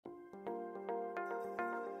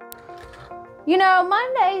You know,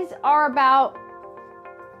 Mondays are about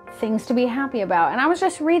things to be happy about. And I was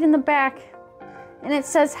just reading the back, and it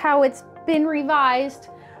says how it's been revised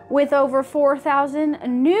with over 4,000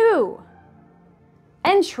 new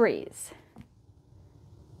entries.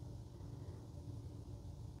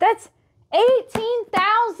 That's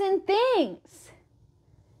 18,000 things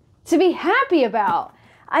to be happy about.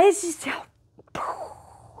 It's just,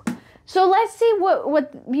 so let's see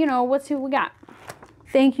let's see what we got.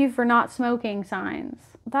 Thank you for not smoking signs.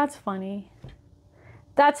 That's funny.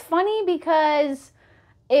 That's funny because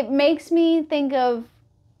it makes me think of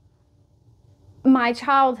my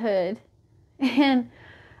childhood and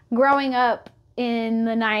growing up in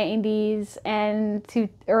the 90s and to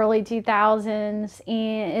early 2000s.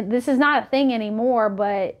 And this is not a thing anymore,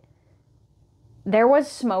 but there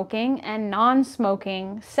was smoking and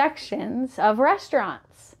non-smoking sections of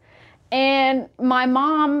restaurants. And my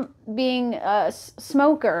mom, being a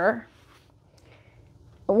smoker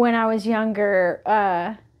when I was younger,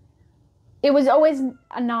 it was always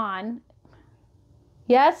a non.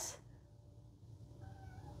 Yes?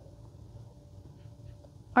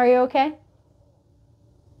 Are you okay?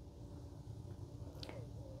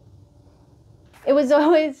 It was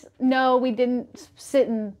always, no, we didn't sit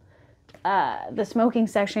in the smoking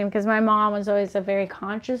section, because my mom was always a very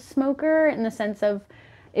conscious smoker, in the sense of,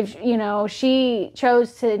 if, you know, she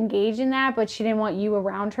chose to engage in that, but she didn't want you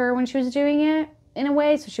around her when she was doing it, in a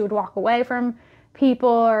way. So she would walk away from people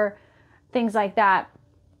or things like that.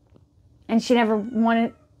 And she never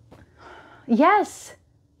wanted, yes,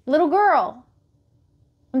 little girl,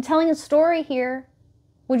 I'm telling a story here.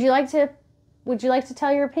 Would you like to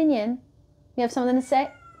tell your opinion? You have something to say?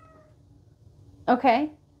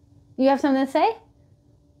 Okay. You have something to say?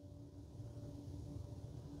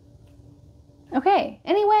 Okay.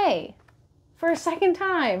 Anyway, for a second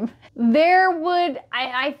time, there would,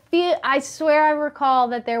 I swear I recall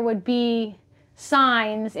that there would be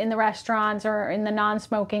signs in the restaurants or in the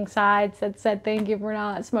non-smoking sides that said thank you for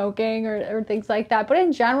not smoking, or things like that. But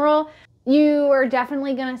in general, you are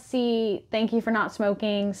definitely going to see thank you for not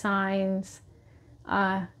smoking signs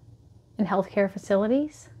in healthcare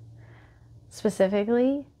facilities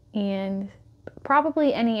specifically, and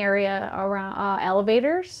probably any area around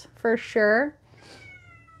elevators for sure.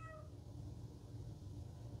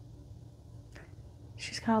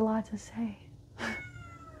 She's got a lot to say.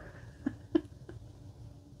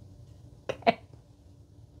 Okay.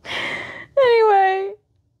 Anyway,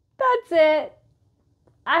 that's it.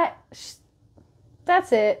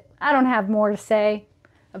 That's it. I don't have more to say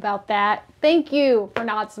about that. Thank you for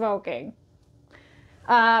not smoking.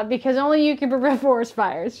 Because only you can prevent forest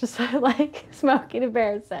fires, just like Smokey the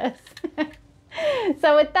Bear says.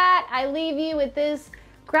 So with that, I leave you with this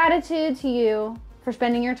gratitude to you for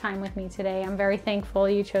spending your time with me today. I'm very thankful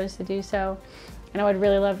you chose to do so. And I would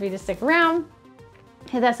really love for you to stick around.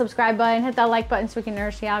 Hit that subscribe button, hit that like button so we can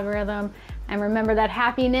nourish the algorithm. And remember that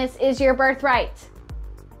happiness is your birthright.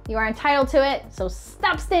 You are entitled to it, so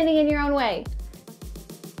stop standing in your own way.